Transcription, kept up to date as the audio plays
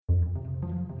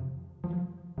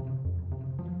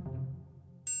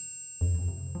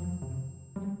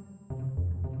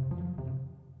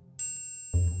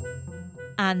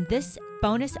On this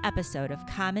bonus episode of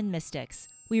Common Mystics,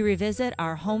 we revisit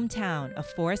our hometown of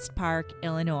Forest Park,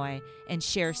 Illinois, and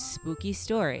share spooky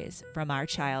stories from our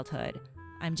childhood.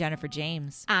 I'm Jennifer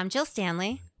James. I'm Jill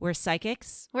Stanley. We're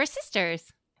psychics. We're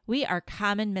sisters. We are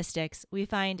common mystics. We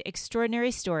find extraordinary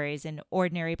stories in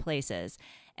ordinary places.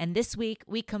 And this week,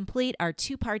 we complete our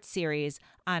two-part series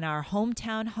on our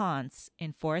hometown haunts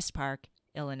in Forest Park,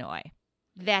 Illinois.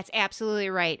 That's absolutely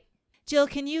right. Jill,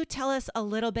 can you tell us a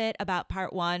little bit about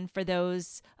part one for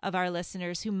those of our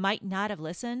listeners who might not have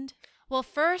listened? Well,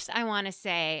 first, I want to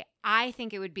say I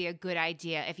think it would be a good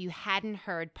idea if you hadn't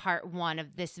heard part one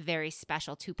of this very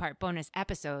special two-part bonus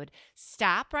episode,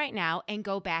 stop right now and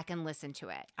go back and listen to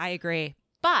it. I agree.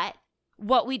 But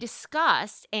what we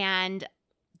discussed and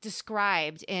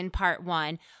described in part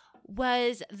one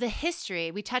was the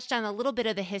history. We touched on a little bit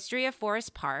of the history of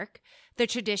Forest Park, the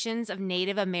traditions of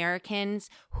Native Americans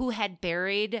who had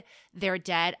buried their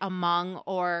dead among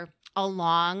or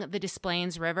along the Des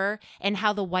Plaines River, and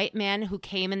how the white man who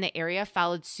came in the area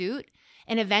followed suit.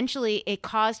 And eventually it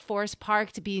caused Forest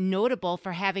Park to be notable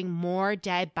for having more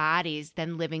dead bodies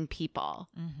than living people.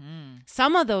 Mm-hmm.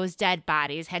 Some of those dead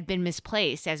bodies had been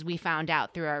misplaced, as we found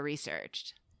out through our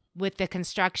research, with the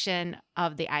construction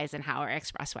of the Eisenhower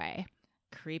Expressway.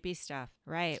 Creepy stuff.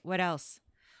 Right. What else?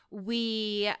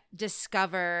 We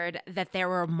discovered that there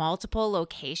were multiple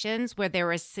locations where there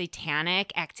was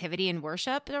satanic activity and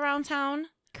worship around town.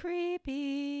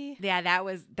 Creepy. Yeah, that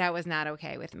was not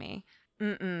okay with me.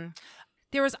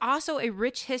 There was also a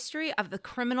rich history of the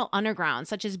criminal underground,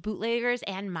 such as bootleggers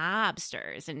and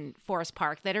mobsters in Forest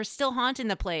Park that are still haunting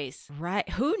the place. Right.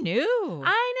 Who knew?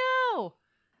 I know.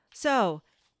 So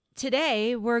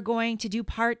today we're going to do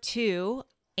part two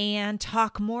and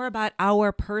talk more about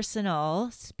our personal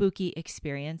spooky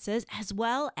experiences, as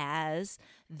well as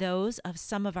those of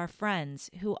some of our friends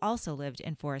who also lived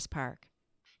in Forest Park.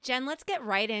 Jen, let's get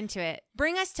right into it.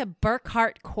 Bring us to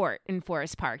Burkhart Court in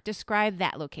Forest Park. Describe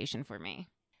that location for me.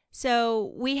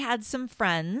 So we had some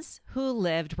friends who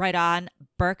lived right on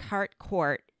Burkhart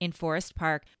Court in Forest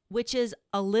Park, which is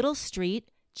a little street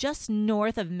just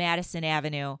north of Madison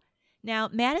Avenue. Now,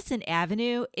 Madison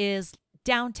Avenue is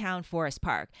downtown Forest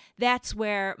Park. That's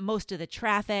where most of the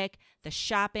traffic, the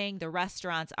shopping, the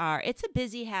restaurants are. It's a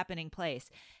busy happening place.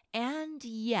 And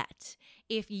yet,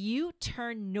 if you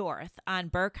turn north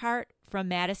on Burkhart from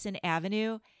Madison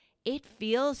Avenue, it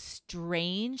feels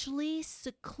strangely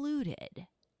secluded.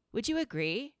 Would you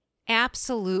agree?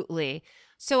 Absolutely.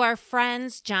 So our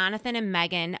friends Jonathan and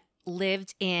Megan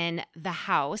lived in the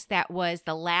house that was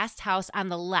the last house on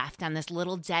the left on this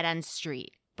little dead-end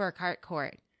street, Burkhart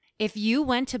Court. If you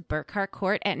went to Burkhart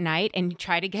Court at night and you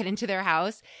tried to get into their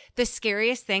house, the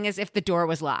scariest thing is if the door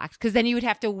was locked, because then you would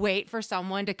have to wait for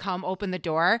someone to come open the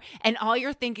door. And all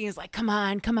you're thinking is like, come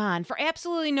on, for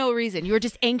absolutely no reason. You were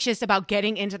just anxious about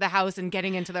getting into the house and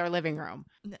getting into their living room.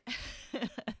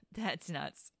 That's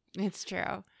nuts. It's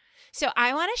true. So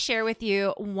I want to share with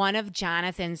you one of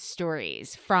Jonathan's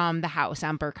stories from the house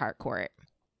on Burkhart Court.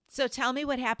 So tell me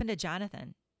what happened to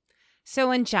Jonathan. So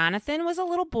when Jonathan was a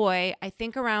little boy, I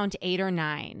think around 8 or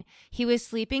 9, he was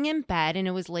sleeping in bed and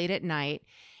it was late at night,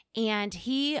 and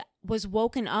he was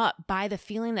woken up by the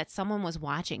feeling that someone was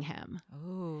watching him.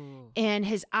 Ooh. And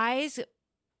his eyes,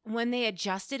 when they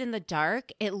adjusted in the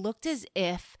dark, it looked as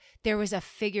if there was a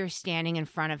figure standing in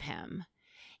front of him.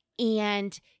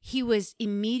 And he was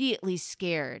immediately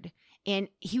scared. And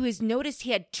noticed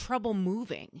he had trouble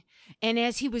moving. And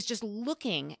as he was just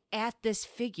looking at this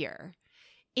figure,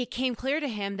 it came clear to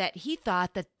him that he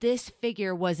thought that this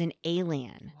figure was an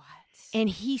alien. What? And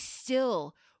he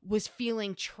still was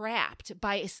feeling trapped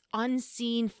by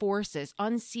unseen forces,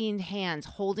 unseen hands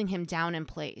holding him down in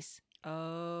place.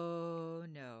 Oh,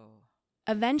 no.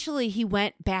 Eventually, he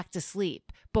went back to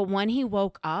sleep. But when he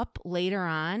woke up later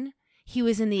on, he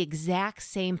was in the exact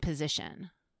same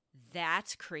position.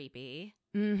 That's creepy.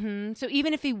 Mm-hmm. So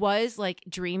even if he was like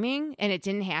dreaming and it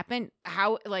didn't happen,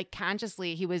 how like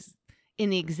consciously he was in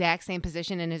the exact same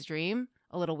position in his dream,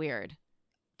 a little weird.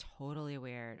 Totally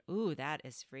weird. Ooh, that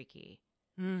is freaky.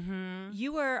 Mm-hmm.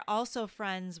 You were also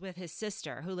friends with his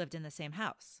sister who lived in the same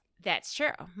house. That's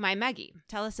true. My Meggie.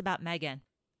 Tell us about Megan.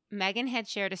 Megan had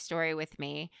shared a story with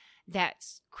me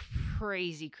that's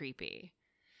crazy creepy.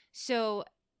 So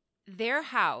their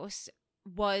house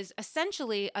was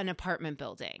essentially an apartment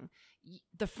building.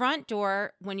 The front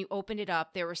door, when you opened it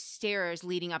up, there were stairs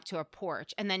leading up to a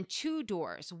porch, and then 2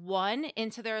 doors, one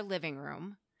into their living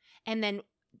room, and then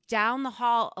down the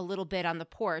hall a little bit on the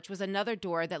porch was another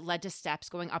door that led to steps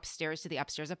going upstairs to the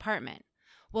upstairs apartment.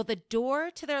 Well, the door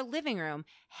to their living room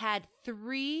had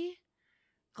 3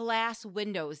 glass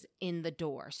windows in the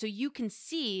door so you can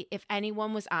see if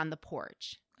anyone was on the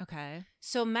porch. Okay.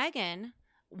 So Megan,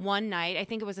 one night, I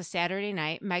think it was a Saturday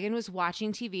night, Megan was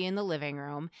watching TV in the living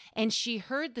room and she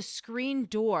heard the screen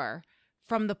door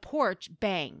from the porch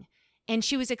bang. And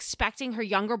she was expecting her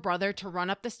younger brother to run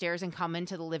up the stairs and come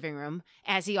into the living room,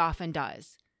 as he often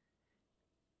does.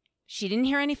 She didn't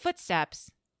hear any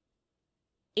footsteps,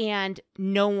 and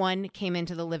no one came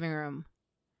into the living room.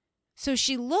 So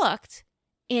she looked,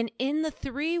 and in the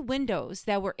 3 windows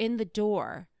that were in the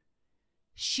door,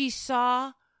 she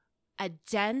saw a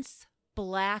dense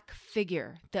black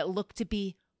figure that looked to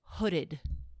be hooded,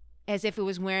 as if it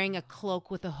was wearing a cloak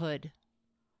with a hood.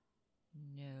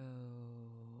 No.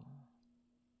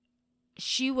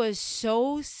 She was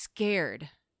so scared.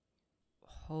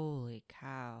 Holy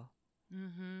cow.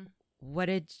 Mm-hmm. What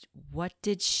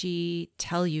did she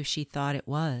tell you she thought it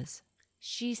was?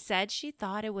 She said she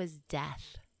thought it was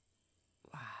death.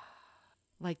 Wow.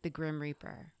 Like the Grim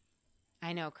Reaper.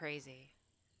 I know, crazy.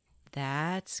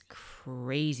 That's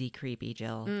crazy creepy,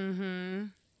 Jill. Mm-hmm.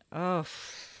 Oh.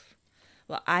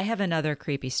 Well, I have another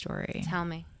creepy story. Tell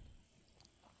me.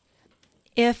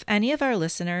 If any of our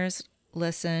listeners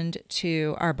listened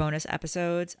to our bonus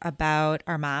episodes about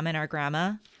our mom and our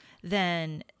grandma,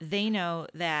 then they know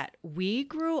that we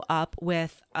grew up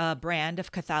with a brand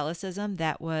of Catholicism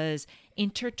that was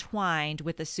intertwined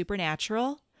with the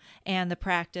supernatural and the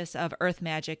practice of earth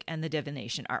magic and the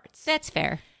divination arts. That's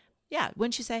fair. Yeah,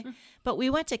 wouldn't you say? But we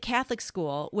went to Catholic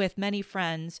school with many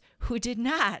friends who did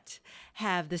not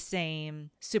have the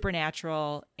same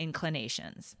supernatural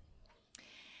inclinations.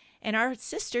 And our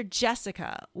sister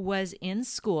Jessica was in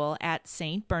school at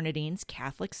St. Bernardine's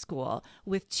Catholic School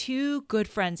with 2 good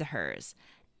friends of hers.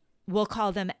 We'll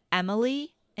call them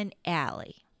Emily and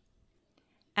Allie.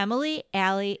 Emily,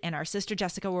 Allie, and our sister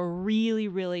Jessica were really,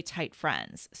 really tight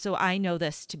friends. So I know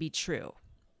this to be true.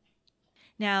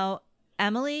 Now,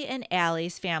 Emily and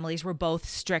Allie's families were both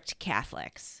strict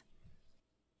Catholics.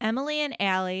 Emily and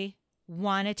Allie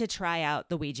wanted to try out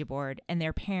the Ouija board, and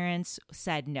their parents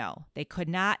said no. They could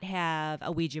not have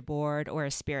a Ouija board or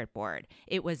a spirit board.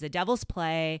 It was the devil's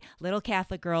play. Little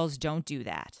Catholic girls don't do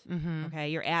that. Mm-hmm. Okay,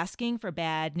 you're asking for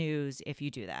bad news if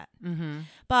you do that. Mm-hmm.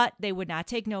 But they would not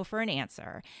take no for an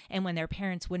answer. And when their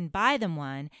parents wouldn't buy them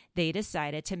one, they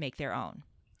decided to make their own.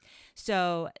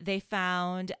 So they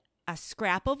found a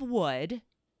scrap of wood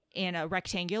in a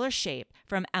rectangular shape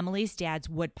from Emily's dad's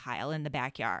woodpile in the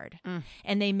backyard.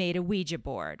 And they made a Ouija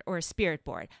board or a spirit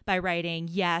board by writing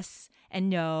yes and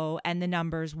no and the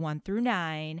numbers 1 through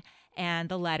 9 and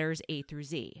the letters A through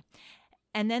Z.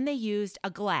 And then they used a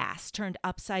glass turned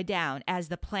upside down as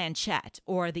the planchette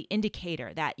or the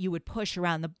indicator that you would push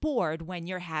around the board when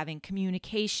you're having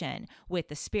communication with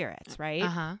the spirits, right?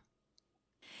 Uh-huh.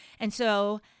 And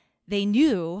so they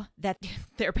knew that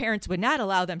their parents would not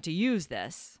allow them to use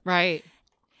this. Right.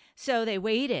 So they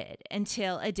waited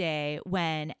until a day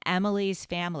when Emily's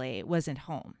family wasn't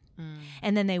home.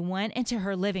 And then they went into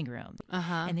her living room.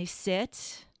 Uh-huh. And they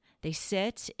sit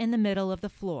in the middle of the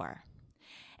floor.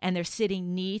 And they're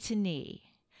sitting knee to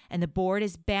knee. And the board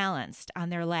is balanced on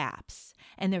their laps.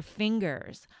 And their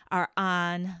fingers are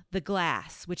on the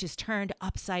glass, which is turned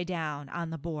upside down on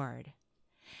the board.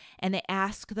 And they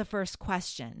ask the first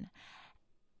question,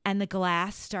 and the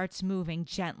glass starts moving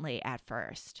gently at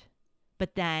first.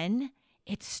 But then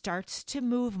it starts to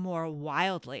move more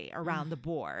wildly around the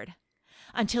board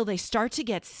until they start to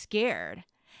get scared.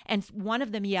 And one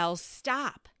of them yells,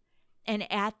 "Stop."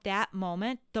 And at that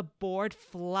moment, the board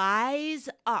flies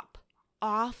up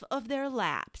off of their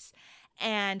laps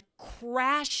and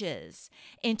crashes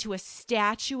into a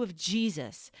statue of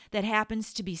Jesus that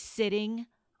happens to be sitting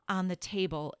on the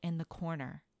table in the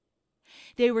corner.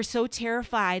 They were so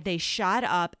terrified, they shot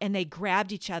up and they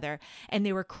grabbed each other and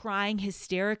they were crying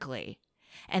hysterically.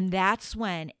 And that's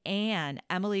when Anne,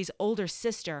 Emily's older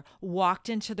sister, walked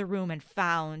into the room and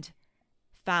found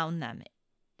them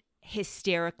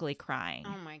hysterically crying.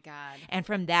 Oh my God. And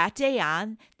from that day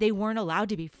on, they weren't allowed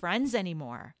to be friends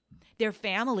anymore. Their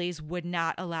families would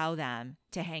not allow them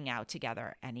to hang out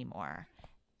together anymore.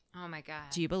 Oh my God.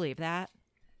 Do you believe that?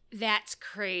 That's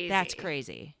crazy. That's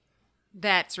crazy.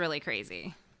 That's really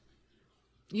crazy.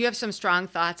 You have some strong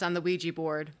thoughts on the Ouija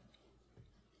board.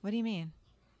 What do you mean?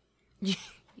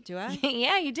 Do I?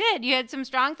 Yeah, you did. You had some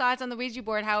strong thoughts on the Ouija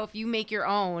board, how if you make your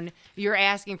own, you're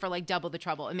asking for like double the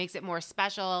trouble. It makes it more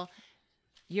special.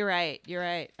 You're right.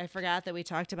 I forgot that we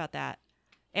talked about that.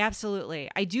 Absolutely.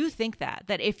 I do think that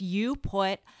if you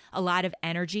put a lot of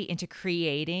energy into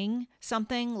creating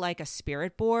something like a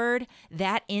spirit board,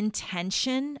 that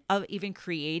intention of even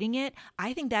creating it,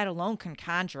 I think that alone can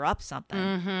conjure up something.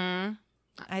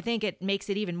 Mm-hmm. I think it makes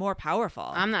it even more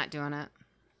powerful. I'm not doing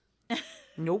it.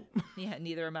 Nope. Yeah,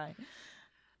 neither am I.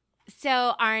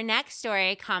 So our next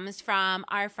story comes from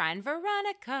our friend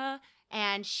Veronica,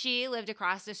 and she lived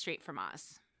across the street from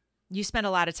us. You spent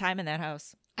a lot of time in that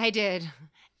house. I did.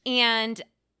 And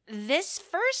this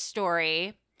first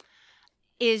story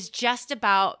is just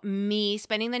about me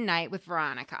spending the night with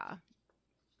Veronica.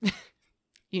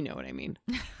 You know what I mean.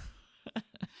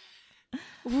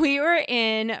 We were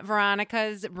in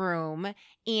Veronica's room,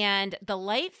 and the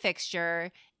light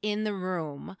fixture in the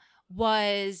room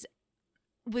was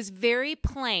very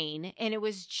plain, and it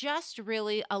was just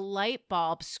really a light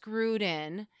bulb screwed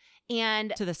in,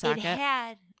 and To the socket? It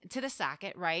had to the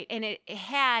socket, right? And it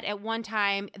had at one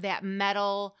time that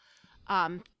metal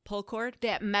Pull cord?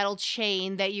 that metal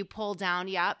chain that you pull down,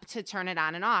 to turn it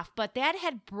on and off. But that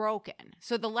had broken.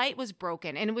 So the light was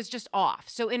broken and it was just off.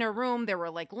 So in a room there were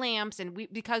like lamps, and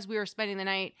because we were spending the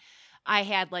night, I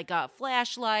had like a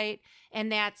flashlight,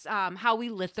 and that's how we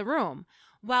lit the room.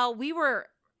 Well, we were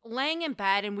laying in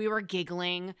bed and we were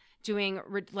giggling, doing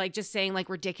just saying like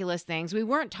ridiculous things. We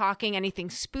weren't talking anything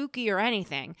spooky or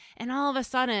anything. And all of a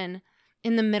sudden,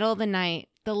 in the middle of the night,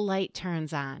 the light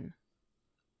turns on.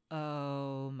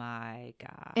 Oh my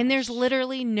God. And there's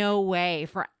literally no way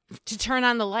to turn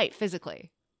on the light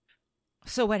physically.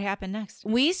 So what happened next?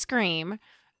 We scream.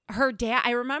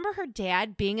 I remember her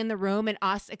dad being in the room and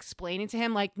us explaining to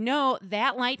him, like, no,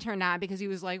 that light turned on, because he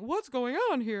was like, what's going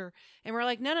on here? And we're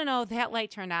like, no, that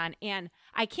light turned on. And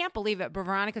I can't believe it, but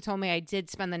Veronica told me I did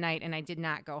spend the night and I did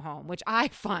not go home, which I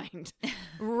find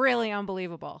really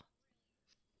unbelievable.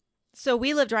 So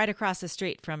we lived right across the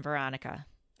street from Veronica.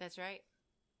 That's right.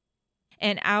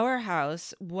 And our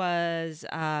house was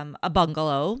a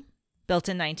bungalow built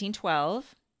in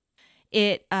 1912.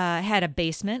 It had a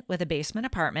basement with a basement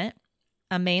apartment,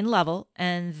 a main level,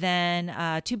 and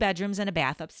then 2 bedrooms and a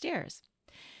bath upstairs.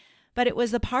 But it was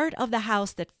the part of the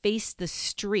house that faced the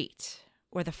street,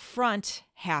 or the front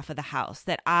half of the house,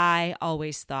 that I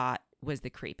always thought was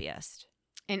the creepiest.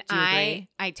 And Do you agree?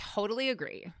 I totally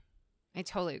agree. I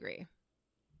totally agree.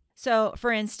 So,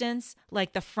 for instance,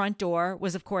 like the front door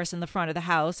was, of course, in the front of the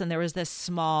house, and there was this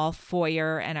small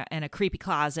foyer and a creepy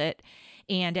closet.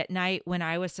 And at night, when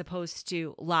I was supposed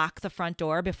to lock the front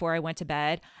door before I went to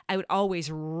bed, I would always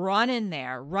run in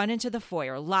there, run into the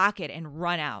foyer, lock it, and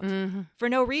run out for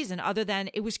no reason other than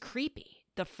it was creepy.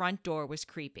 The front door was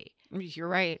creepy. You're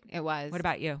right. It was. What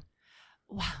about you?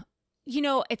 Wow. You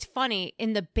know, it's funny.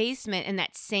 In the basement, in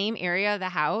that same area of the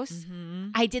house,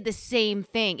 I did the same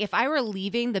thing. If I were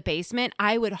leaving the basement,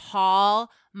 I would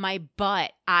haul my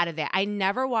butt out of that. I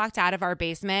never walked out of our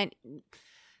basement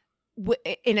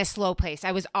in a slow pace.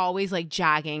 I was always like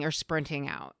jogging or sprinting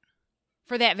out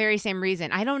for that very same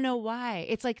reason. I don't know why.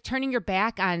 It's like turning your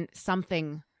back on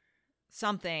something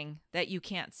that you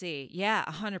can't see. Yeah,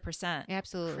 100%.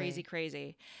 Absolutely.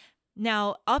 Crazy.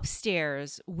 Now,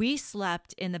 upstairs, we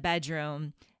slept in the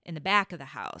bedroom in the back of the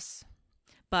house,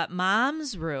 but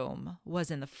Mom's room was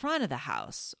in the front of the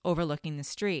house overlooking the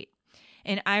street.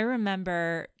 And I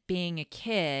remember being a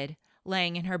kid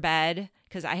laying in her bed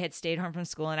because I had stayed home from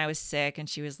school and I was sick, and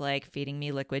she was like feeding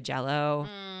me liquid Jell-O.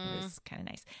 It was kind of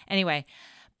nice. Anyway,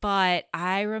 but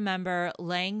I remember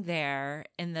laying there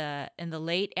in the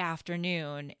late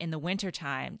afternoon in the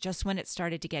wintertime, just when it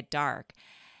started to get dark,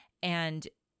 and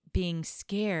being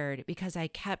scared because I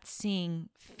kept seeing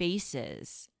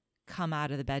faces come out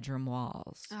of the bedroom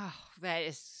walls. Oh, that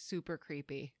is super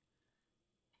creepy.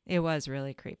 It was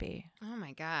really creepy. Oh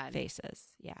my God. Faces.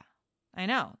 Yeah. I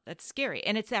know. That's scary.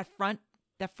 And it's that front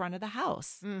of the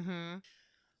house. Mm-hmm.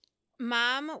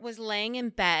 Mom was laying in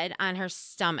bed on her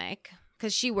stomach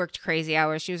because she worked crazy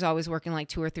hours. She was always working like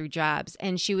 2 or 3 jobs,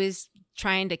 and she was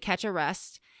trying to catch a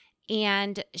rest.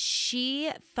 And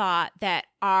she thought that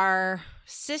our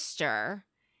sister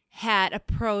had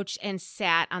approached and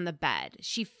sat on the bed.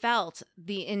 She felt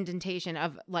the indentation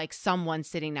of like someone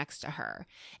sitting next to her.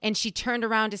 And she turned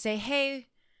around to say, hey,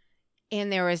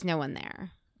 and there was no one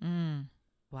there.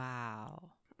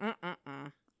 Wow.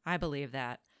 I believe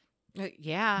that.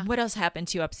 Yeah. What else happened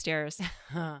to you upstairs?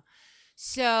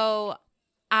 So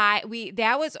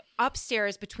that was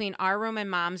upstairs between our room and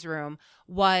Mom's room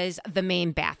was the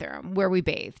main bathroom where we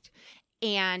bathed.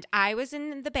 And I was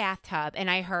in the bathtub and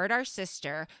I heard our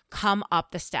sister come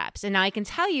up the steps. And now I can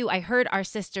tell you I heard our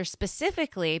sister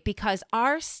specifically because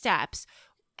our steps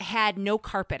had no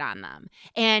carpet on them.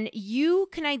 And you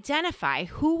can identify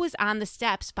who was on the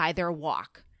steps by their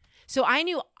walk. So I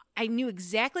knew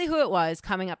exactly who it was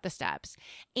coming up the steps.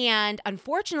 And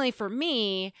unfortunately for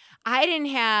me, I didn't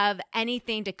have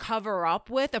anything to cover up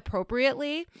with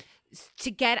appropriately.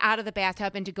 to get out of the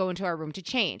bathtub and to go into our room to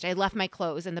change. I left my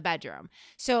clothes in the bedroom.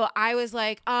 So I was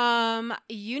like,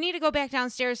 you need to go back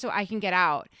downstairs so I can get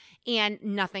out. And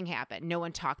nothing happened. No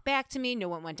one talked back to me. No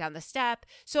one went down the step.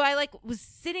 So I was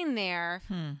sitting there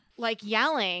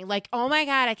yelling, oh my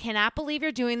God, I cannot believe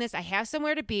you're doing this. I have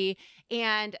somewhere to be.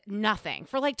 And nothing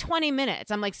for 20 minutes.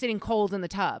 I'm sitting cold in the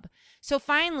tub. So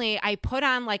finally I put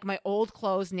on my old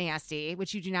clothes, nasty,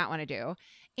 which you do not want to do.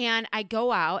 And I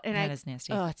go out and that is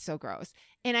nasty. Oh, it's so gross.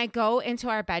 And I go into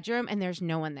our bedroom and there's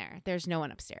no one there. There's no one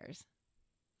upstairs.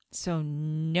 So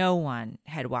no one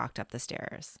had walked up the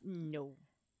stairs. No.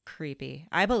 Creepy.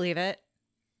 I believe it.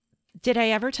 Did I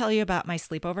ever tell you about my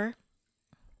sleepover?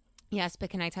 Yes, but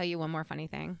can I tell you one more funny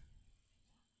thing?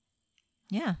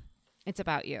 Yeah. It's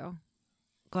about you.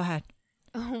 Go ahead.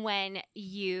 When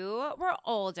you were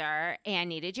older and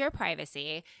needed your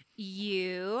privacy,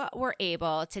 you were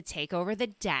able to take over the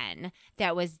den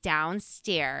that was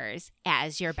downstairs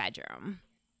as your bedroom.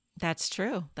 That's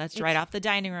true. That's right off the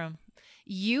dining room.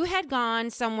 You had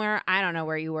gone somewhere, I don't know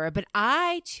where you were, but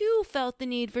I too felt the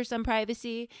need for some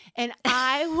privacy, and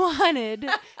I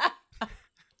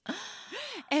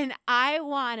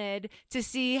wanted to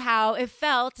see how it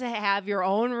felt to have your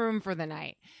own room for the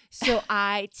night. So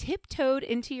I tiptoed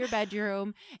into your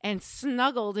bedroom and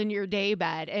snuggled in your day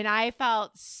bed, and I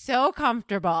felt so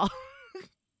comfortable.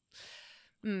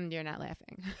 You're not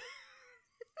laughing.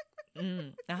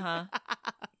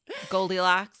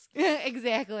 Goldilocks.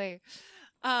 Exactly.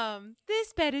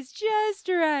 This bed is just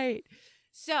right.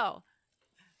 So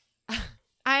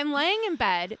I'm laying in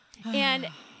bed and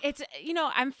it's,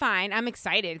 I'm fine. I'm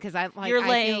excited because You're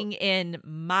laying in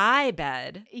my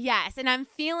bed. Yes. And I'm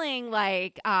feeling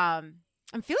I'm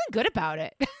feeling good about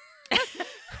it.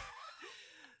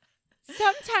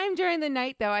 Sometime during the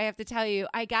night, though, I have to tell you,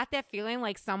 I got that feeling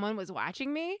like someone was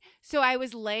watching me. So I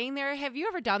was laying there. Have you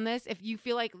ever done this? If you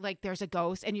feel like there's a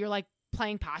ghost and you're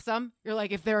playing possum, you're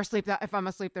if they're asleep, if I'm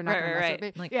asleep, they're not going to mess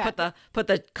with me. Put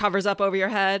the covers up over your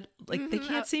head. They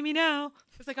can't see me now.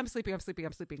 It's I'm sleeping. So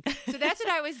that's what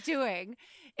I was doing.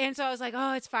 And so I was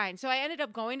oh, it's fine. So I ended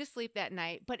up going to sleep that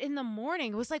night. But in the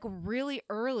morning, it was really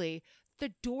early.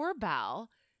 The doorbell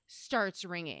starts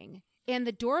ringing. And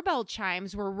the doorbell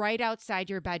chimes were right outside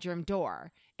your bedroom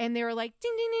door. And they were ding,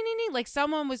 ding, ding, ding, ding.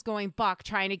 Someone was going buck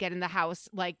trying to get in the house,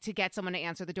 to get someone to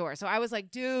answer the door. So I was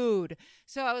dude.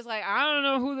 So I was I don't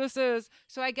know who this is.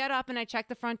 So I get up and I check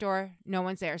the front door. No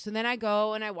one's there. So then I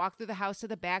go and I walk through the house to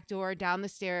the back door, down the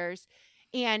stairs.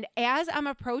 And as I'm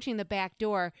approaching the back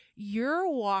door, you're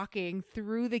walking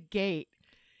through the gate.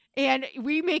 And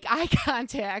we make eye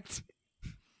contact.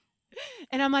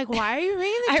 And I'm why are you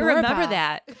ringing the doorbell? I remember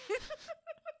that.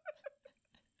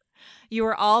 You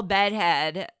were all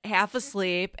bedhead, half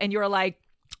asleep, and you were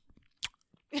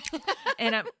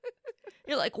and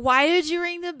you're why did you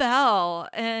ring the bell?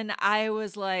 And I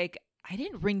was I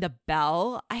didn't ring the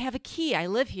bell. I have a key. I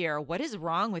live here. What is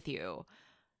wrong with you?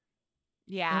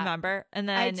 Yeah. Remember? And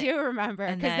then I do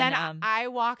remember. Because then I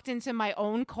walked into my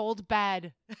own cold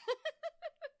bed.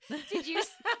 Did you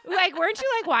weren't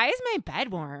you why is my bed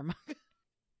warm?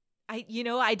 I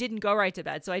didn't go right to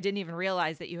bed, so I didn't even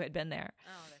realize that you had been there.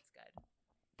 Oh, that's good.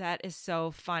 That is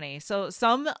so funny. So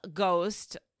some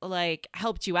ghost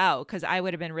helped you out, because I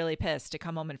would have been really pissed to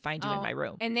come home and find you in my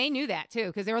room. And they knew that too,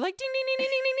 because they were ding, ding, ding, ding,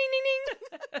 ding, ding,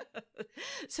 ding,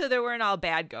 ding. So there weren't all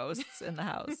bad ghosts in the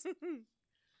house.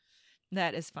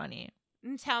 That is funny.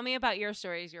 And tell me about your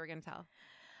stories you were going to tell.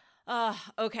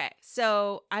 Okay.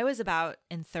 So I was about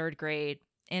in third grade,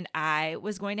 and I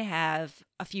was going to have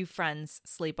a few friends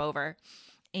sleep over.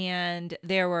 And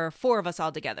there were 4 of us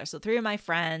all together. So 3 of my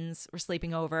friends were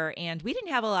sleeping over, and we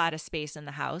didn't have a lot of space in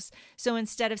the house. So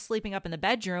instead of sleeping up in the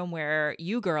bedroom where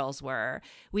you girls were,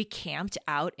 we camped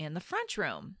out in the front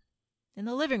room, in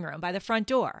the living room, by the front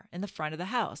door, in the front of the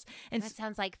house. And that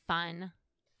sounds like fun.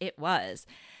 It was.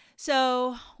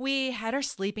 So we had our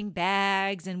sleeping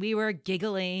bags, and we were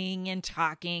giggling and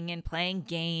talking and playing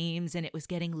games, and it was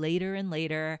getting later and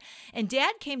later. And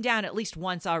Dad came down at least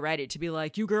once already to be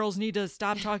you girls need to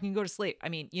stop talking and go to sleep. I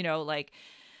mean,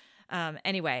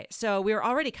 anyway, so we were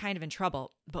already kind of in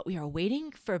trouble, but we were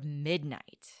waiting for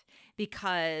midnight,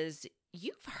 because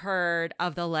you've heard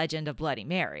of the legend of Bloody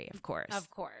Mary, of course.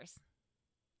 Of course.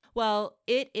 Well,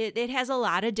 it has a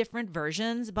lot of different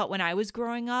versions, but when I was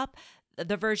growing up,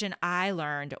 the version I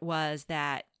learned was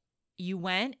that you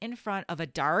went in front of a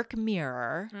dark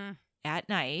mirror at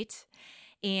night,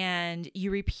 and you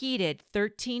repeated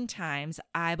 13 times,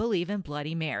 "I believe in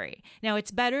Bloody Mary." Now, it's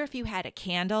better if you had a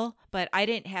candle, but I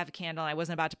didn't have a candle. I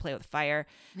wasn't about to play with fire.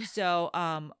 So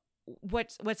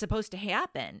what's supposed to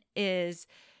happen is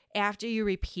after you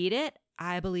repeat it,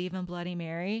 I believe in Bloody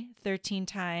Mary 13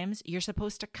 times, you're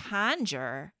supposed to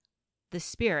conjure the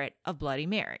spirit of Bloody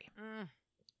Mary.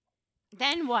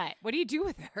 Then what? What do you do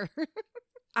with her?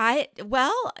 I don't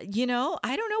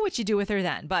know what you do with her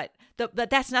then, but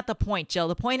that's not the point, Jill.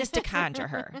 The point is to conjure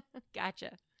her.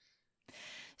 Gotcha.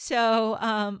 So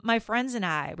my friends and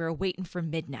I were waiting for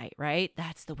midnight, right?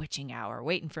 That's the witching hour,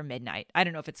 waiting for midnight. I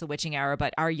don't know if it's the witching hour,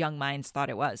 but our young minds thought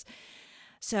it was.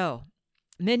 So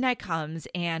midnight comes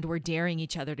and we're daring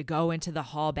each other to go into the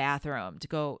hall bathroom, to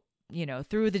go,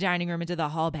 through the dining room into the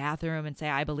hall bathroom and say,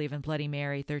 I believe in Bloody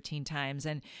Mary 13 times.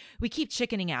 And we keep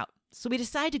chickening out. So we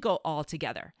decide to go all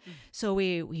together. So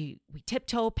we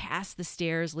tiptoe past the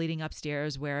stairs leading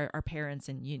upstairs where our parents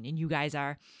and you guys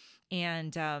are,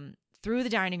 and through the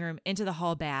dining room into the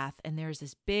hall bath. And there's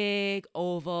this big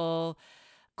oval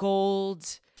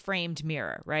gold framed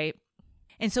mirror, right?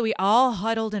 And so we all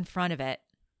huddled in front of it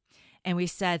and we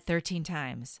said 13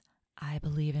 times, I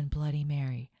believe in Bloody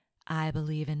Mary. I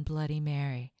believe in Bloody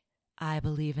Mary. I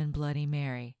believe in Bloody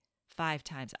Mary. 5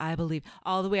 times. I believe,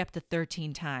 all the way up to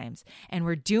 13 times. And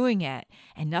we're doing it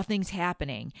and nothing's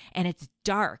happening. And it's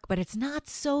dark, but it's not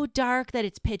so dark that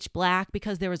it's pitch black,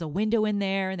 because there was a window in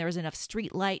there and there was enough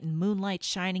street light and moonlight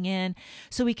shining in.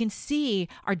 So we can see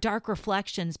our dark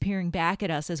reflections peering back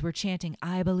at us as we're chanting,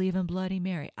 I believe in Bloody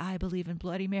Mary. I believe in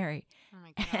Bloody Mary. Oh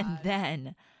my God. And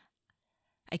then,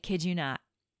 I kid you not,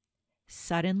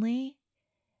 suddenly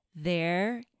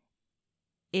there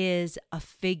is a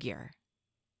figure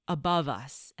above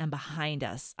us and behind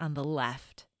us on the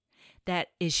left that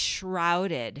is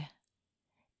shrouded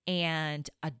and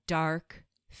a dark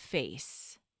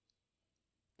face.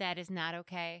 That is not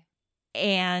okay.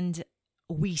 And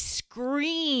we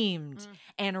screamed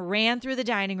and ran through the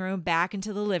dining room back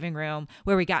into the living room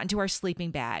where we got into our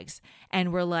sleeping bags,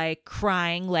 and we're like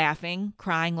crying, laughing, the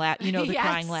Yes.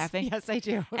 crying, laughing. Yes, I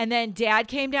do. And then Dad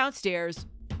came downstairs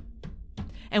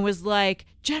and was like,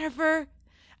 Jennifer,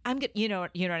 I'm good. You know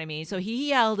what I mean? So he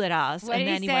yelled at us, What and did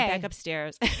then he he went say? back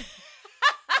upstairs.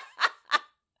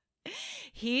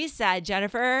 He said,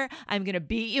 Jennifer, I'm going to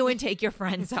beat you and take your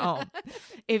friends home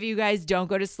if you guys don't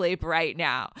go to sleep right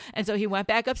now. And so he went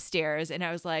back upstairs, and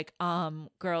I was like,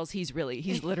 girls, he's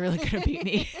literally going to beat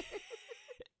me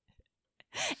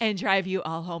and drive you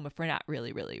all home if we're not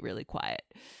really, really, really quiet.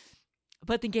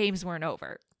 But the games weren't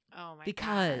over. Oh my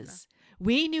Because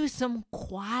we knew some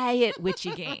quiet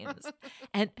witchy games,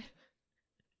 and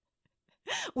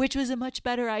which was a much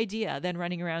better idea than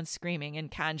running around screaming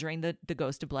and conjuring the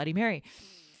ghost of Bloody Mary.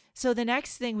 So the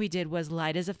next thing we did was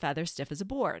light as a feather, stiff as a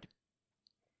board.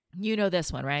 You know this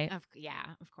one, right? Yeah,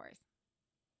 of course.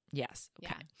 Yes.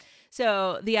 Okay. Yeah.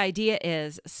 So the idea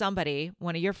is somebody,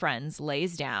 one of your friends,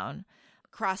 lays down,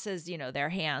 crosses, their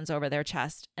hands over their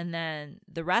chest, and then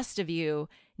the rest of you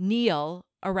kneel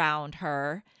around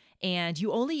her, and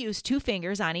you only use 2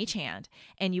 fingers on each hand,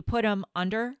 and you put them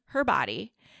under her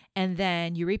body, and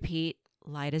then you repeat,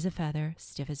 light as a feather,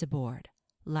 stiff as a board.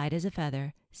 Light as a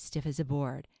feather, stiff as a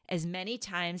board, as many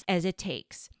times as it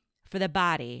takes for the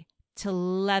body to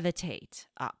levitate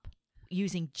up,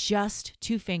 using just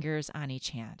 2 fingers on each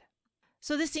hand.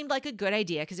 So this seemed like a good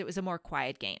idea because it was a more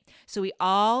quiet game. So we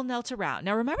all knelt around.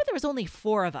 Now remember, there was only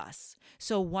 4 of us.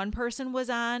 So one person was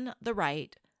on the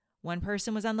right, one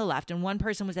person was on the left, and one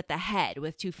person was at the head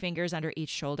with 2 fingers under each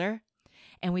shoulder.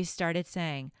 And we started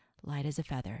saying, light as a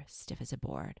feather, stiff as a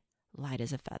board. Light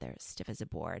as a feather, stiff as a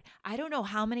board. I don't know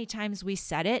how many times we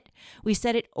said it. We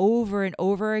said it over and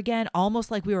over again,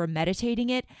 almost like we were meditating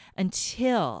it,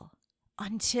 until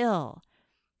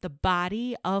the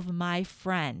body of my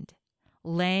friend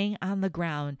laying on the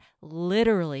ground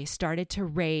literally started to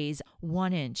raise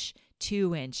 1 inch,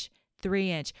 2 inch, 3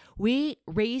 inch. We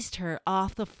raised her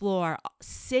off the floor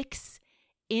 6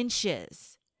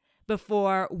 inches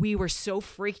before we were so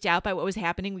freaked out by what was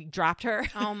happening. We dropped her.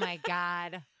 Oh my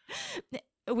God.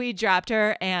 We dropped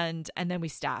her and then we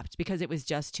stopped because it was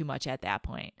just too much at that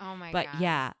point. Oh my But God.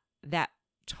 yeah, that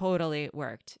totally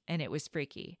worked, and it was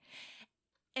freaky.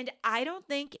 And I don't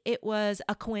think it was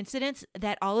a coincidence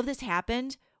that all of this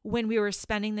happened when we were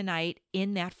spending the night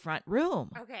in that front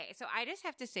room. Okay, so I just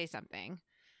have to say something.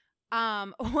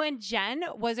 When Jen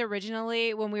was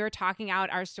originally, when we were talking out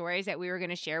our stories that we were going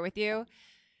to share with you,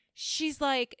 she's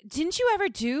like, didn't you ever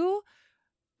do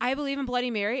I Believe in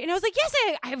Bloody Mary? And I was like,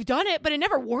 yes, I've done it, but it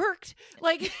never worked.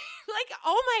 Like,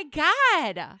 oh my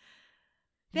God.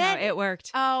 No, it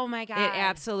worked. Oh my God. It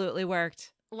absolutely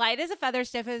worked. Light as a feather,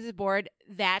 stiff as a board.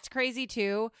 That's crazy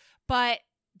too. But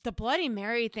the Bloody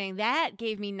Mary thing, that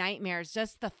gave me nightmares.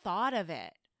 Just the thought of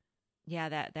it. Yeah,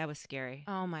 that was scary.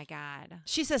 Oh my God.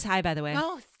 She says hi, by the way.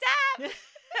 Oh, stop.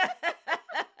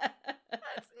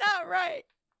 That's not right.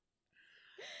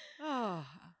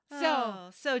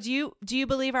 So do you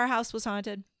believe our house was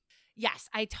haunted? Yes,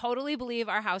 I totally believe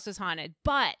our house was haunted,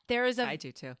 but I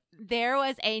do too. There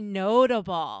was a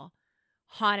notable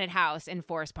haunted house in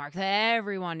Forest Park that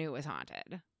everyone knew was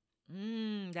haunted.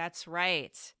 That's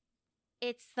right.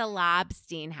 It's the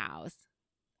Lobstein house.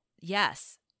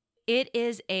 Yes. It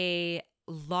is a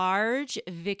large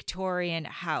Victorian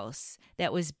house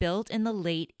that was built in the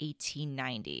late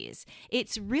 1890s.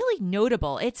 It's really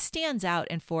notable. It stands out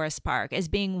in Forest Park as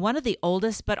being one of the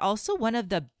oldest, but also one of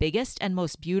the biggest and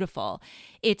most beautiful.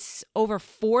 It's over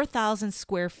 4,000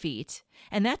 square feet,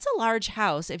 and that's a large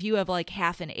house if you have like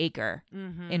half an acre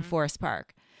in Forest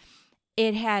Park.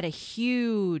 It had a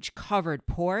huge covered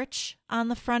porch on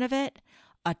the front of it,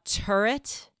 a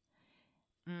turret,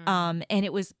 and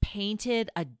it was painted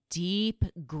a deep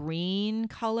green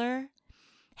color,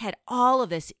 had all of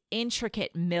this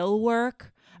intricate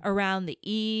millwork around the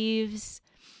eaves,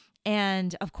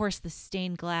 and of course the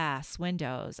stained glass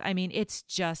windows. I mean, it's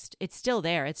still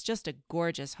there. It's just a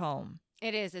gorgeous home.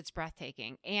 It is. It's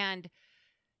breathtaking. And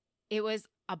it was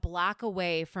a block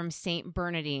away from St.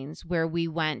 Bernardine's, where we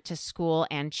went to school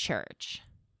and church.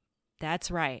 That's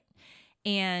right.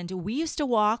 And we used to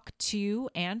walk to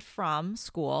and from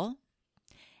school,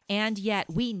 and yet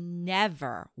we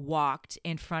never walked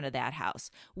in front of that house.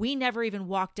 We never even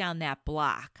walked down that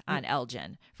block on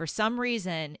Elgin. For some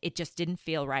reason, it just didn't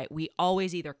feel right. We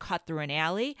always either cut through an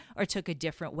alley or took a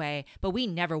different way, but we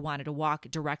never wanted to walk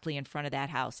directly in front of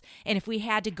that house. And if we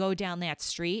had to go down that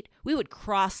street, we would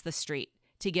cross the street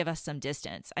to give us some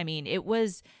distance. I mean, it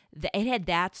had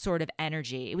that sort of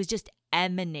energy. It was just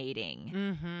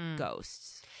emanating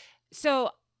ghosts.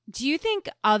 So do you think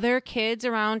other kids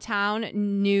around town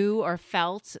knew or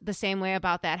felt the same way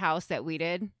about that house that we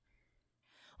did?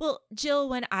 Well, Jill,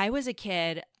 when I was a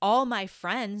kid, all my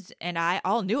friends and I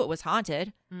all knew it was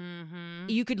haunted.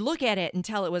 You could look at it and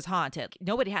tell it was haunted.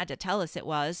 Nobody had to tell us it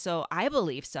was, so I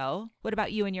believe so. What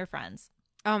about you and your friends?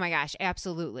 Oh my gosh,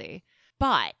 absolutely.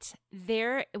 But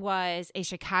there was a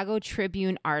Chicago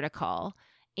Tribune article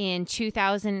in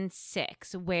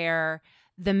 2006 where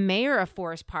the mayor of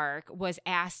Forest Park was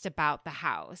asked about the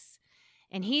house.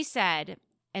 And he said,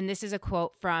 and this is a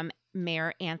quote from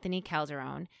Mayor Anthony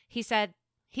Calderon, he said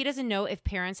he doesn't know if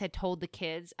parents had told the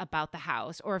kids about the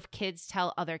house or if kids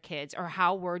tell other kids or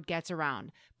how word gets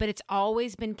around, but it's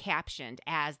always been captioned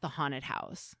as the haunted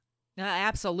house.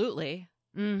 Absolutely.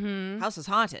 House is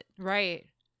haunted. Right.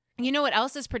 You know what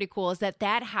else is pretty cool is that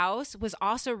house was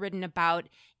also written about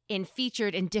and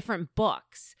featured in different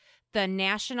books. The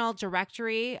National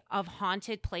Directory of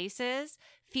Haunted Places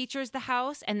features the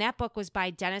house, and that book was by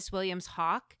Dennis Williams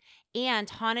Hawke, and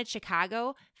Haunted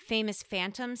Chicago, Famous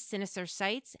Phantoms, Sinister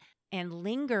Sights, and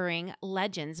Lingering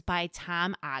Legends by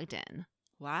Tom Ogden.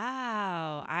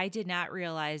 Wow. I did not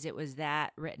realize it was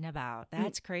that written about.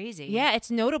 That's crazy. Yeah,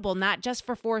 it's notable, not just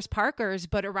for Forest Parkers,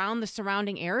 but around the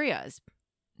surrounding areas.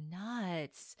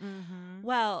 Nuts.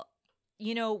 Well,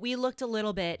 we looked a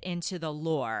little bit into the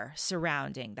lore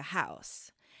surrounding the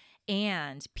house,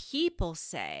 and people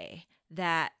say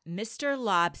that Mr.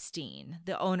 Lobstein,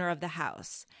 the owner of the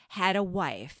house, had a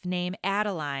wife named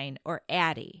Adeline or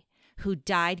Addie who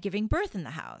died giving birth in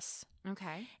the house.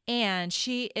 Okay. And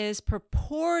she is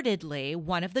purportedly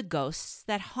one of the ghosts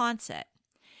that haunts it.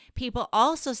 People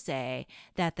also say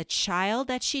that the child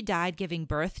that she died giving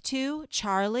birth to,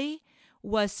 Charlie,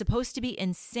 was supposed to be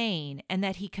insane and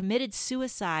that he committed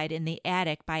suicide in the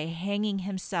attic by hanging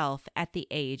himself at the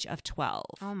age of 12.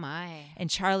 Oh, my. And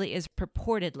Charlie is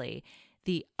purportedly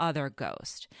the other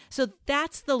ghost. So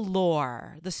that's the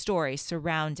lore, the story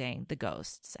surrounding the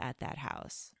ghosts at that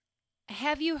house.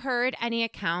 Have you heard any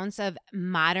accounts of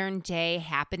modern day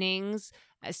happenings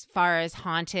as far as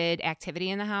haunted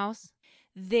activity in the house?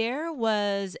 There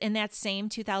was, in that same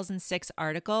 2006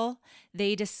 article,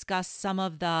 they discussed some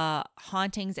of the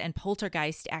hauntings and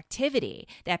poltergeist activity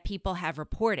that people have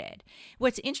reported.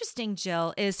 What's interesting,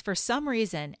 Jill, is for some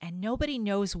reason, and nobody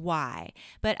knows why,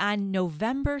 but on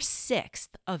November 6th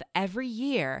of every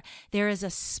year, there is a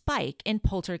spike in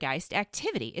poltergeist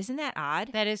activity. Isn't that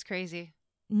odd? That is crazy.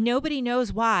 Nobody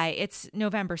knows why it's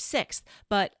November 6th,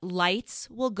 but lights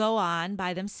will go on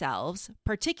by themselves,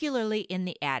 particularly in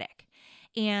the attic.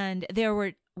 And there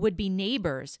would be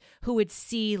neighbors who would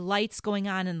see lights going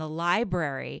on in the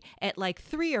library at like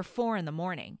 3 or 4 in the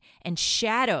morning and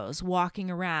shadows walking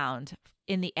around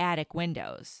in the attic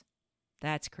windows.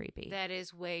 That's creepy. That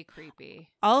is way creepy.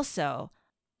 Also,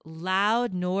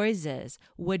 loud noises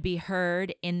would be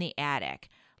heard in the attic,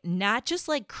 not just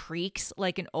like creaks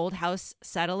like an old house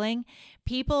settling.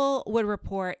 People would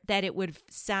report that it would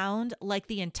sound like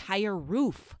the entire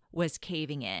roof was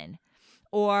caving in,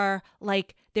 or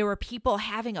like there were people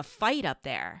having a fight up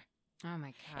there. Oh my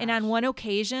gosh. And on one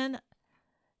occasion,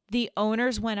 the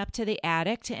owners went up to the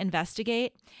attic to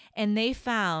investigate, and they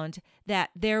found that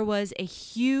there was a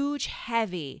huge,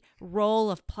 heavy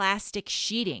roll of plastic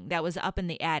sheeting that was up in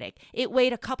the attic. It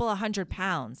weighed a couple of 100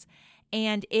 pounds,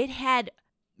 and it had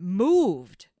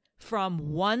moved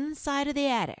from one side of the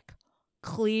attic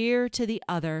clear to the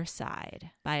other side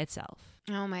by itself.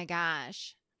 Oh my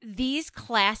gosh. These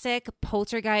classic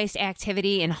poltergeist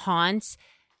activity and haunts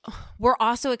were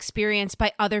also experienced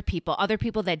by other people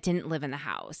that didn't live in the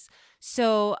house.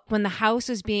 So when the house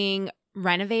was being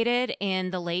renovated in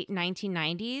the late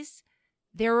 1990s,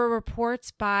 there were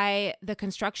reports by the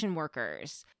construction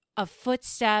workers of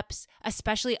footsteps,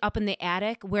 especially up in the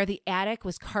attic, where the attic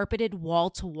was carpeted wall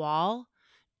to wall,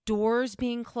 doors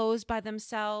being closed by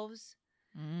themselves.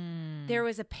 There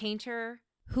was a painter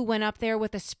who went up there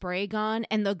with a spray gun,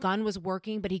 and the gun was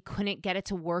working, but he couldn't get it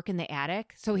to work in the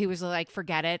attic. So he was like,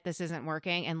 forget it, this isn't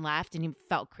working, and left, and he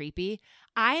felt creepy.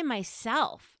 I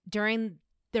myself, during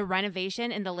the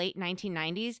renovation in the late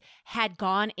 1990s, had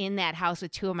gone in that house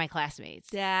with two of my classmates.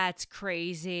 That's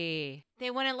crazy.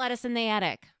 They wouldn't let us in the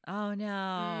attic. Oh, no.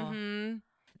 Mm-hmm.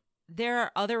 There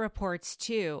are other reports,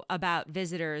 too, about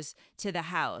visitors to the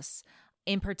house.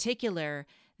 In particular,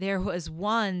 there was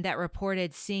one that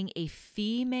reported seeing a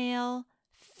female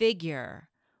figure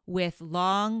with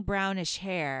long brownish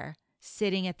hair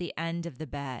sitting at the end of the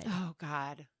bed. Oh,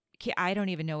 God. I don't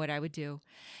even know what I would do.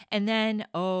 And then,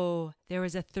 there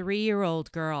was a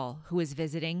 3-year-old girl who was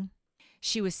visiting.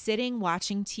 She was sitting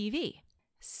watching TV.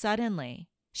 Suddenly,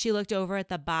 she looked over at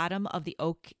the bottom of the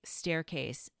oak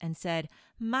staircase and said,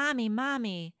 "Mommy,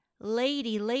 Mommy,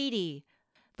 lady, lady."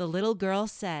 The little girl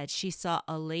said she saw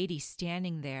a lady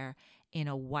standing there in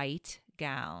a white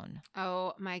gown.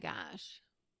 Oh, my gosh.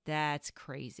 That's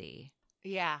crazy.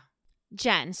 Yeah.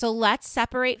 Jen, so let's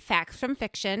separate facts from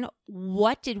fiction.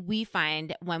 What did we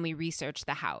find when we researched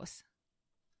the house?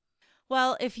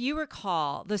 Well, if you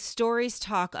recall, the stories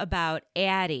talk about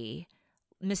Addie,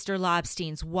 Mr.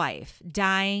 Lobstein's wife,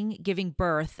 dying, giving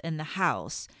birth in the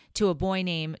house to a boy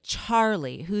named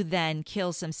Charlie, who then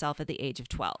kills himself at the age of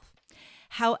 12.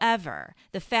 However,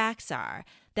 the facts are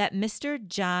that Mr.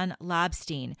 John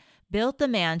Lobstein built the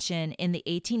mansion in the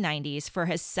 1890s for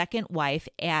his second wife,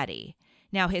 Addie.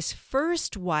 Now, his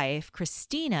first wife,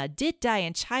 Christina, did die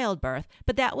in childbirth,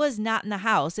 but that was not in the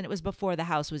house, and it was before the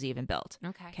house was even built.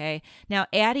 Okay. Now,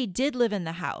 Addie did live in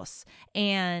the house,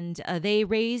 and they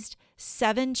raised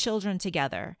 7 children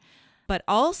together. But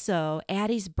also,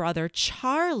 Addie's brother,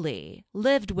 Charlie,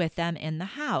 lived with them in the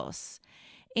house.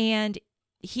 And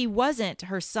he wasn't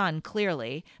her son,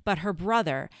 clearly, but her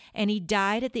brother, and he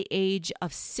died at the age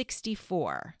of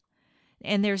 64.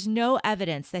 And there's no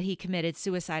evidence that he committed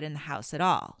suicide in the house at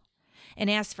all. And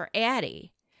as for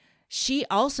Addie, she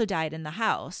also died in the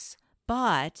house,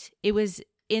 but it was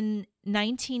in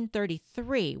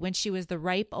 1933 when she was the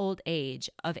ripe old age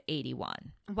of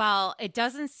 81. Well, it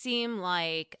doesn't seem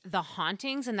like the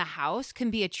hauntings in the house can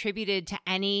be attributed to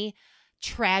any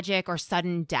tragic or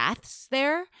sudden deaths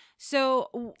there.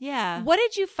 So, yeah, what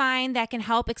did you find that can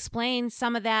help explain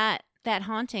some of that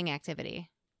haunting activity?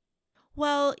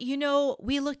 Well,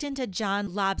 we looked into John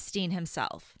Lobstein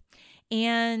himself,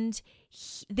 and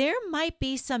there might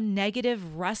be some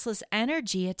negative, restless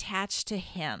energy attached to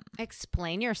him.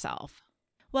 Explain yourself.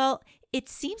 Well, it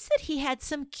seems that he had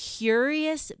some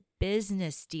curious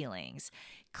business dealings.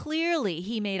 Clearly,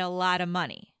 he made a lot of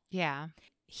money. Yeah.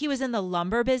 He was in the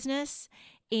lumber business,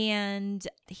 and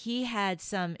he had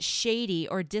some shady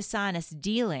or dishonest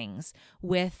dealings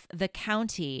with the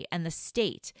county and the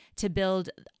state to build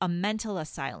a mental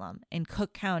asylum in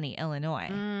Cook County, Illinois.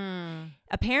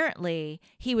 Apparently,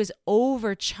 he was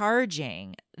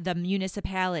overcharging the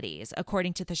municipalities,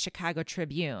 according to the Chicago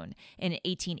Tribune in an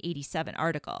 1887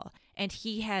 article. And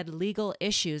he had legal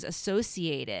issues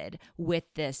associated with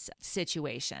this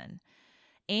situation.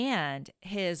 And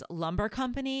his lumber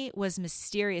company was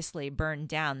mysteriously burned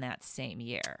down that same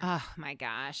year. Oh, my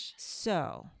gosh.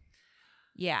 So,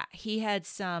 yeah, he had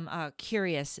some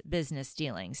curious business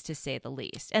dealings, to say the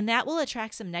least. And that will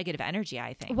attract some negative energy,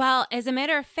 I think. Well, as a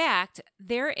matter of fact,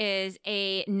 there is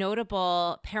a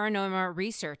notable paranormal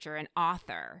researcher and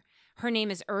author. Her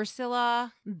name is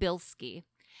Ursula Bilski,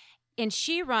 and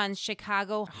she runs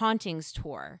Chicago Hauntings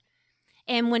Tour.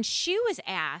 And when she was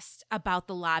asked about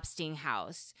the Lobstein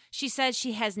house, she said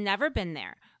she has never been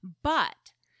there,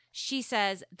 but She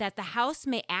says that the house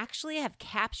may actually have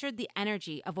captured the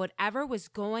energy of whatever was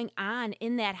going on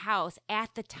in that house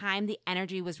at the time the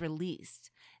energy was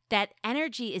released. That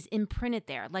energy is imprinted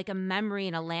there, like a memory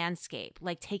in a landscape,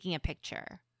 like taking a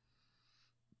picture.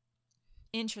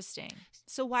 Interesting.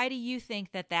 So why do you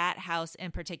think that that house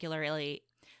in particular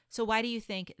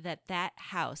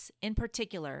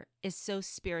is so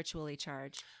spiritually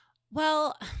charged?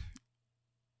 Well,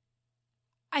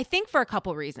 I think for a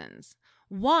couple reasons.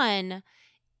 One,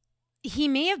 he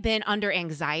may have been under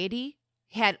anxiety,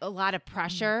 had a lot of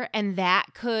pressure, and that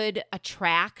could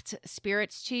attract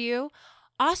spirits to you.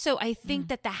 Also, I think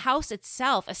that the house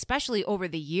itself, especially over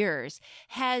the years,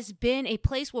 has been a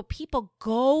place where people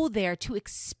go there to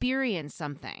experience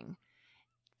something.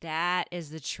 That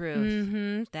is the truth.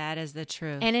 Mm-hmm. That is the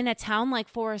truth. And in a town like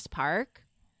Forest Park,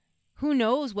 who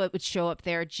knows what would show up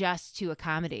there just to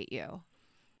accommodate you?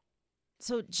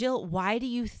 So, Jill, why do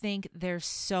you think there's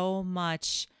so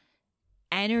much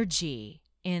energy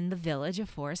in the village of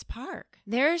Forest Park?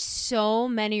 There's so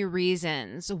many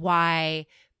reasons why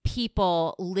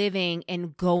people living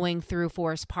and going through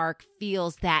Forest Park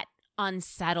feels that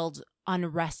unsettled,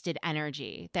 unrested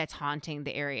energy that's haunting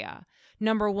the area.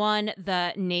 Number one,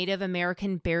 the Native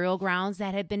American burial grounds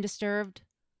that had been disturbed.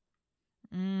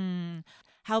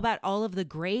 How about all of the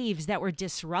graves that were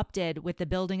disrupted with the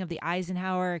building of the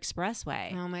Eisenhower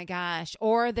Expressway? Oh my gosh.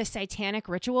 Or the satanic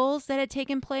rituals that had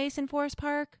taken place in Forest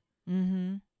Park.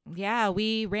 Yeah,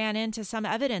 we ran into some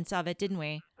evidence of it, didn't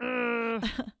we?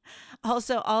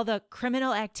 Also, all the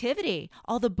criminal activity,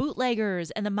 all the bootleggers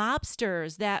and the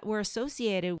mobsters that were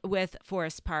associated with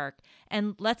Forest Park.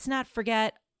 And let's not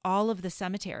forget all of the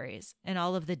cemeteries and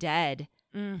all of the dead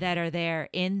that are there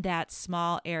in that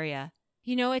small area.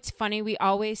 You know, it's funny. We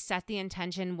always set the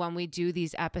intention when we do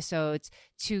these episodes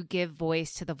to give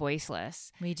voice to the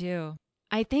voiceless. We do.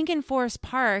 I think in Forest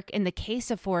Park, in the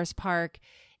case of Forest Park,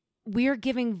 we're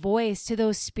giving voice to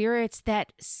those spirits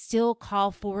that still call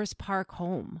Forest Park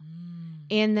home,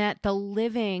 and that the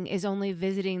living is only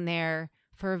visiting there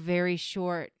for a very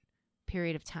short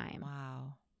period of time.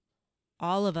 Wow.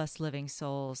 All of us living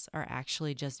souls are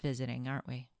actually just visiting, aren't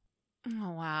we?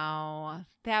 Oh, wow.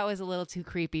 That was a little too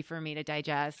creepy for me to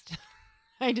digest.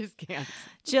 I just can't.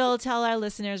 Jill, tell our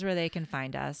listeners where they can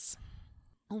find us.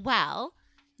 Well,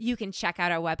 you can check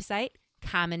out our website,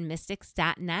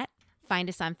 commonmystics.net. Find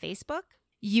us on Facebook.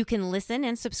 You can listen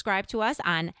and subscribe to us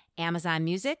on Amazon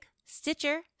Music,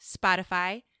 Stitcher,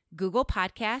 Spotify, Google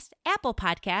Podcast, Apple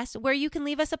Podcast, where you can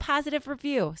leave us a positive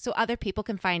review so other people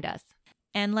can find us.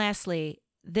 And lastly,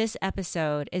 this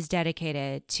episode is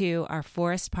dedicated to our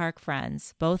Forest Park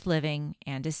friends, both living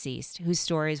and deceased, whose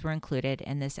stories were included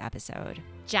in this episode.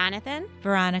 Jonathan,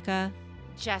 Veronica,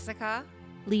 Jessica,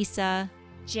 Lisa,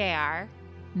 JR,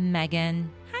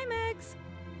 Megan. Hi, Megs.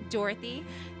 Dorothy.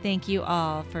 Thank you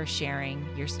all for sharing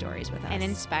your stories with us. And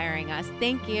inspiring us.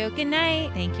 Thank you. Good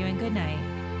night. Thank you and good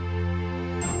night.